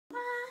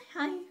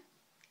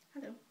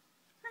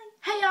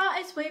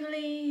it's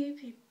Waverly.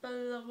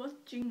 People are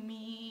watching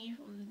me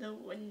from the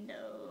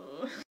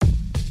window.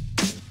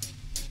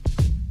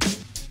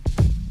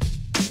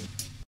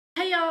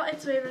 Hey y'all,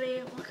 it's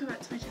Waverly. Welcome back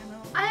to my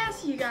channel. I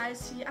asked you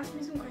guys to ask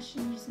me some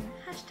questions using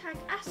the hashtag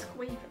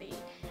AskWaverly,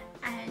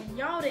 and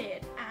y'all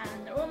did.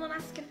 And they're all on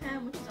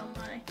AskFM, which is on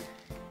my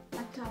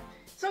laptop.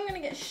 So I'm gonna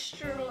get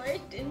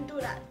straight into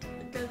that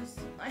because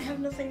I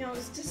have nothing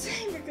else to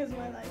say because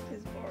my life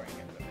is boring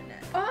at the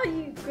minute. Are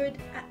you good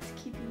at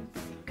keeping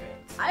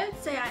secrets? I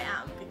would say I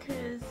am,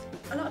 because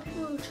a lot of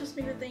people trust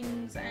me with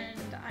things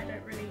and I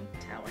don't really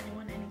tell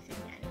anyone anything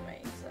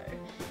anyway. So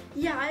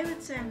yeah, I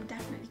would say I'm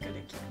definitely good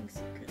at keeping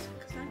secrets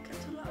because I've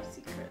kept a lot of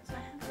secrets. I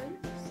have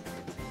loads of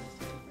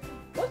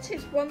secrets. What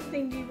is one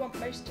thing you want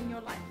most in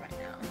your life right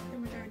now? The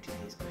majority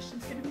of these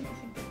questions are going to make me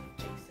think of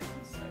Jason.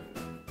 So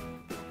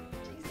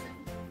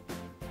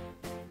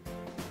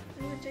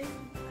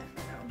Jason's life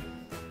right now.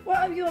 What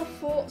are your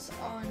thoughts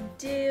on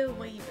Dear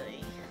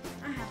Waverly?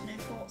 I have no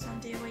thoughts on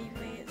Dear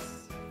Waverly.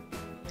 It's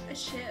a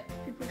ship.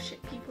 People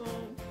ship people.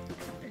 It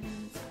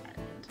happens,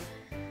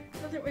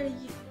 and nothing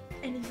really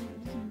anything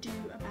you can do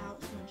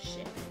about someone's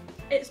ship.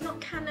 It's not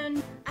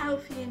canon.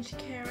 Alfie and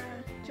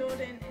Shakira,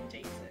 Jordan and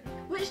Jason.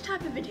 Which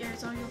type of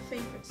videos are your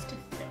favourites to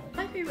film?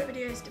 My favourite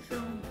videos to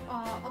film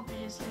are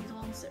obviously the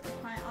ones that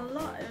require a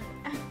lot of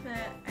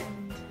effort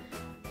and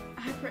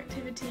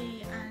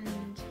hyperactivity,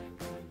 and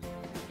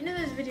you know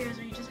those videos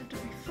where you just have to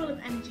be full of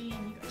energy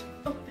and you got to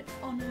up it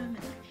on them and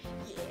like,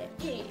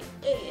 yeah.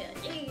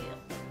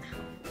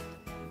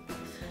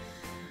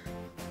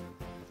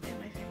 They're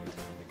my favourite type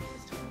of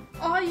videos to film.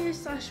 Are you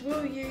 /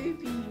 will you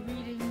be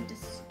reading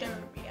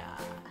Disturbia?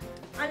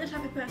 I'm the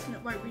type of person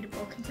that won't read a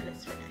book until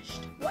it's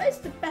finished. What is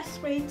the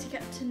best way to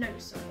get to know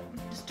someone?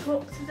 Just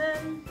talk to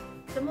them.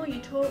 The more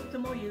you talk, the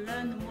more you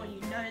learn, the more you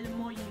know, the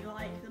more you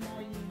like, the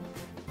more you...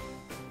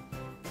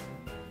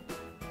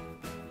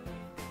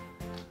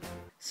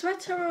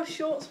 Sweater or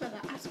shorts weather?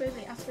 Ask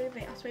Waverly, ask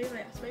Waverly, ask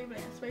Waverly, ask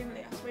Waverly, ask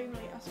Waverly, ask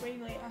Waverly, ask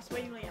Waverly, ask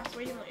Waverly, ask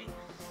Waverly.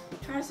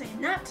 Try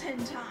saying that 10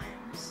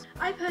 times.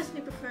 I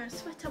personally prefer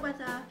sweater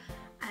weather,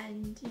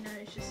 and you know,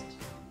 it's just,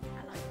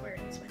 I like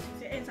wearing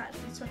sweaters. It is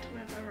actually sweater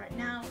weather right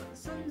now, but the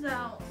sun's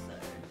out, so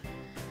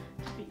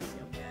defeats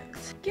the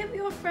object. Give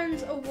your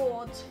friends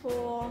awards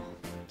for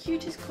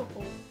cutest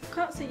couple.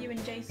 Can't say you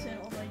and Jason,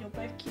 although you're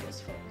both cute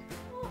as fuck.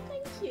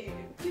 You.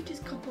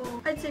 Cutest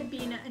couple, I'd say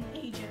Bina and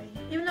AJ.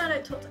 Even though I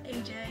don't talk to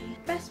AJ.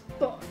 Best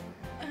book.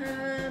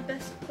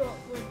 Best book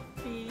would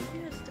be,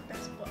 who has the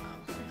best book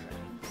out of my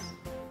friends?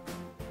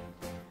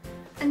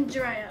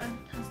 Andrea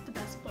has the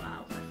best book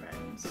out of my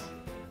friends.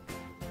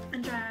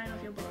 Andrea, I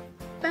love your book.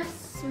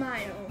 Best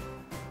smile.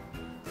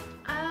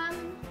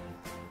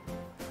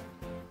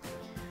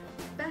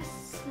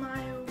 Best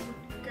smile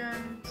would go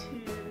to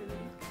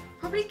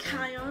probably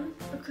Kion,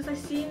 because I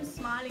see him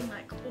smiling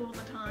like all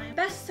the time.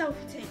 Best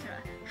selfie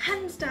taker,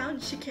 hands down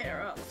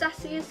Shakira.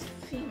 Sassiest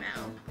female.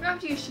 I'm gonna have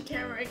to use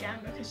Shakira again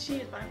because she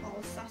is by far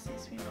the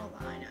sassiest female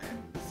that I know.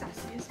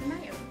 Sassiest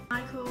male.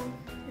 Michael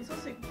is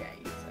also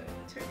gay, so it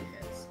totally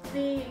fits.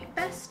 The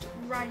best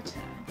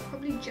writer,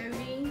 probably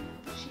Jodie.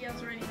 She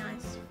has really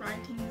nice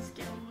writing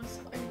skills.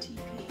 OTP.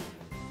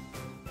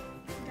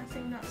 I'm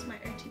guessing that's my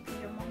OTP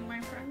among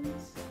my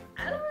friends.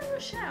 Ella and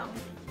Rochelle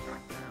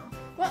right now.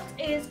 What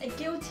is a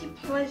guilty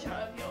pleasure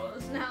of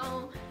yours?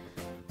 Now,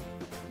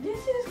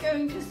 this is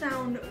going to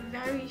sound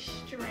very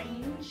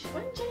strange.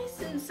 When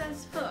Jason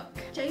says fuck,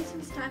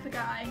 Jason's the type of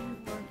guy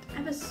who won't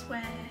ever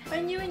swear.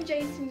 When you and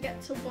Jason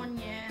get to 1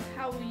 year,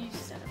 how will you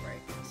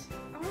celebrate?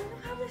 I wonder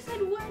how they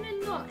said when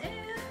and not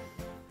if.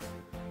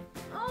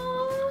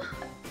 Oh.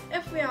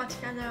 If we are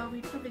together,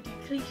 we probably do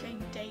cliche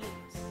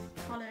dates,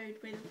 followed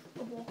with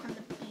a walk on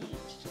the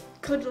beach,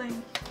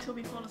 cuddling till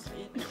we fall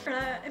asleep.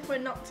 If we're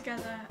not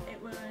together,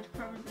 it would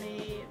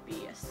probably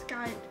be a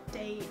Skype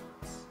date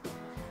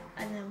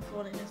and then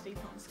falling asleep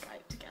on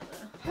Skype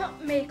together.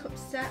 Hot makeup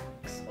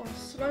sex or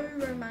slow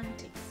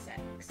romantic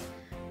sex?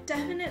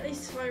 Definitely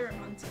slow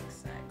romantic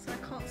sex. I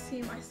can't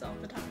see myself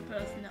the type of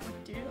person that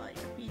would do like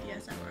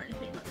BDSM or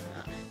anything like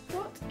that.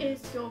 What is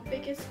your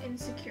biggest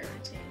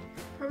insecurity?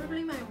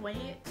 Probably my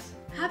weight.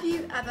 Have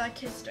you ever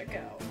kissed a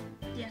girl?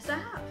 Yes, I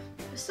have.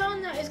 The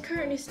song that is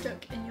currently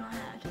stuck in your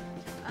head.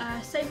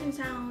 Safe and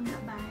Sound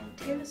by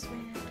Taylor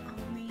Swift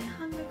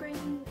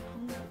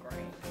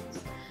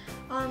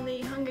on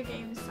the Hunger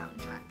Games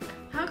soundtrack.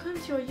 How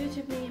comes your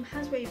YouTube name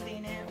has Waverly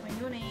in it when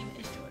your name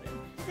is Jordan?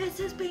 This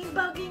has been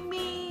bugging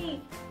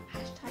me!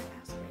 Hashtag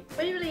AskWaverly.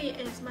 Waverly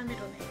is my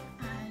middle name,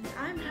 and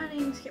I'm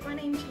planning to get my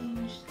name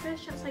changed the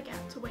first chance I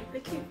get to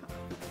Waverly Cooper,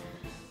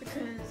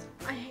 because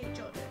I hate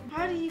Jordan.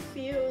 How do you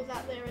feel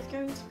that there is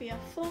going to be a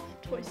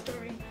 4th Toy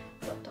Story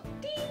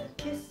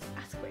Kiss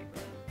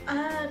AskWaverly?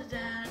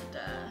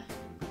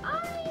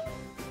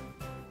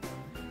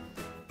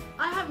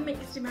 I have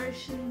mixed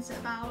emotions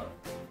about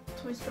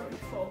Toy Story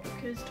 4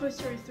 because Toy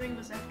Story 3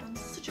 was left on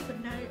such a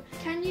good note.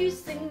 Can you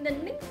sing the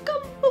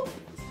Nincompoop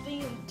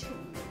theme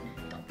tune?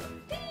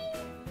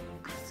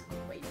 Ask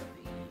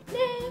Waverly.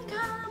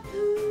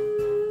 Nincompoop.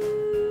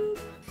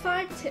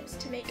 5 tips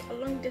to make a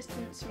long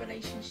distance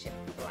relationship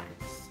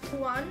last.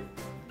 1.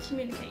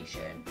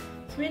 Communication.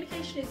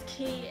 Communication is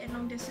key in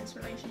long distance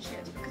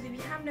relationships because if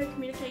you have no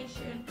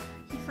communication,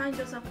 you find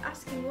yourself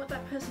asking what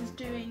that person's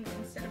doing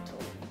instead of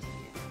talking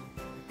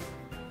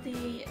to you.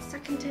 The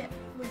second tip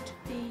would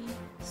be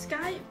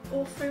Skype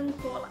or phone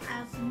call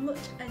as much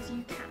as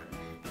you can,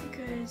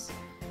 because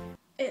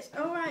it's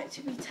alright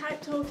to be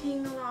type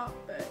talking a lot,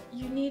 but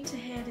you need to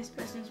hear this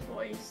person's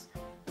voice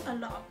a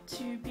lot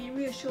to be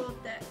reassured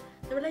that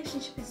the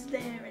relationship is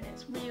there and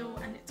it's real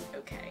and it's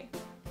okay.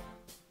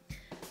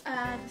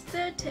 The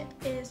third tip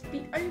is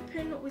be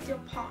open with your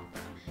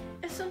partner.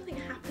 If something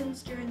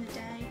happens during the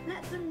day,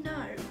 let them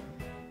know,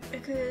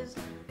 because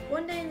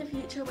one day in the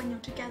future when you're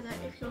together,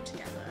 if you're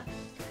together,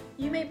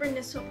 you may bring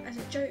this up as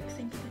a joke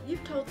thinking that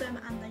you've told them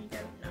and they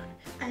don't know,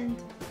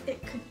 and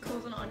it could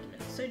cause an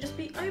argument. So just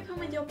be open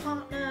with your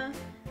partner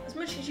as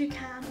much as you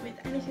can with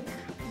anything that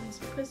happens,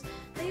 because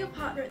they're your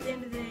partner at the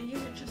end of the day. You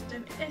should trust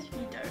them. If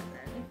you don't,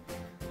 then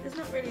there's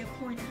not really a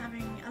point in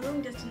having a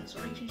long distance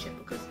relationship,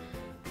 because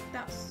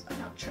that's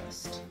about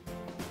trust.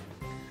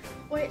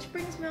 Which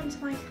brings me on to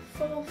my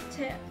fourth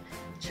tip.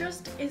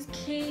 Trust is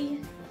key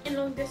in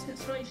long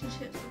distance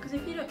relationships, because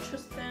if you don't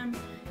trust them,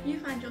 you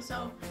find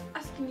yourself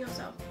asking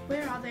yourself,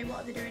 where are they,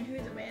 what are they doing, who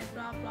are they with,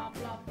 blah blah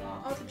blah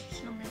blah, are they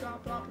cheating on me, blah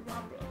blah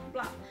blah blah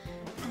blah.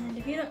 And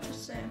if you don't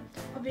trust them,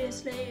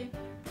 obviously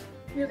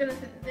you're going to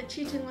think that they're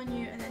cheating on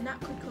you, and then that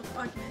could cause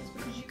arguments,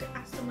 because you could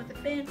ask them where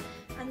they've been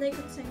and they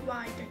could say,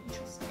 why don't you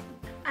trust me?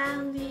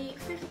 And the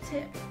fifth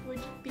tip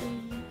would be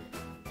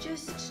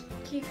just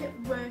keep it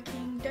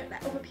working, don't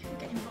let other people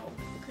get involved,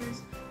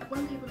 because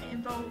when people get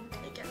involved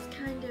it gets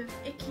kind of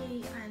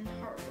icky and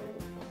horrible.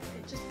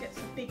 It just gets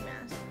a big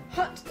mess.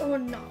 Hot or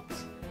not?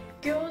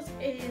 Girls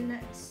in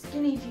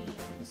skinny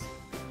jeans.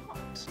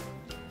 Hot.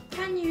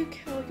 Can you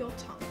curl your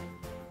tongue?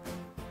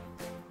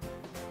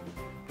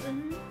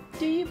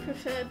 Do you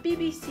prefer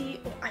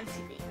BBC or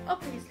ITV?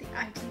 Obviously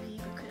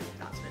ITV, because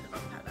that's where the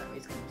vampire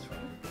diaries comes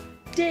from.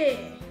 Dear,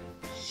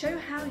 show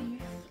how you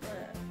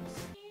flirt.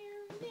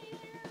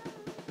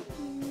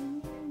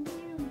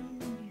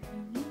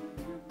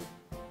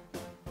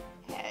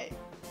 Hey,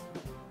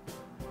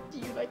 do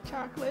you like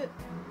chocolate?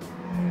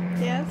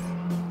 Yes?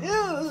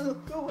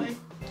 Ew, go away.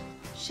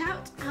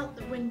 Shout out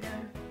the window,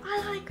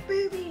 I like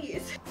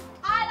boobies!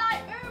 I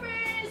like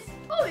boobies!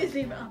 Always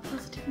leave it on a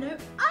positive note,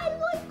 I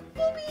like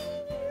boobies!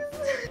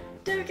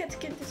 Don't forget to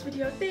give this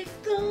video a big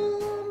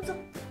thumbs up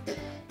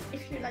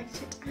if you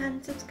liked it,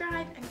 and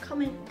subscribe and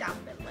comment down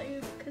below,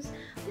 because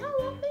y'all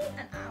love me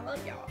and I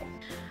love y'all.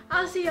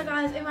 I'll see you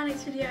guys in my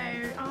next video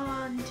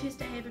on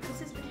Tuesday, because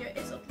this video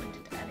is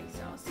uploaded early,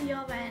 so I'll see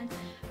y'all then.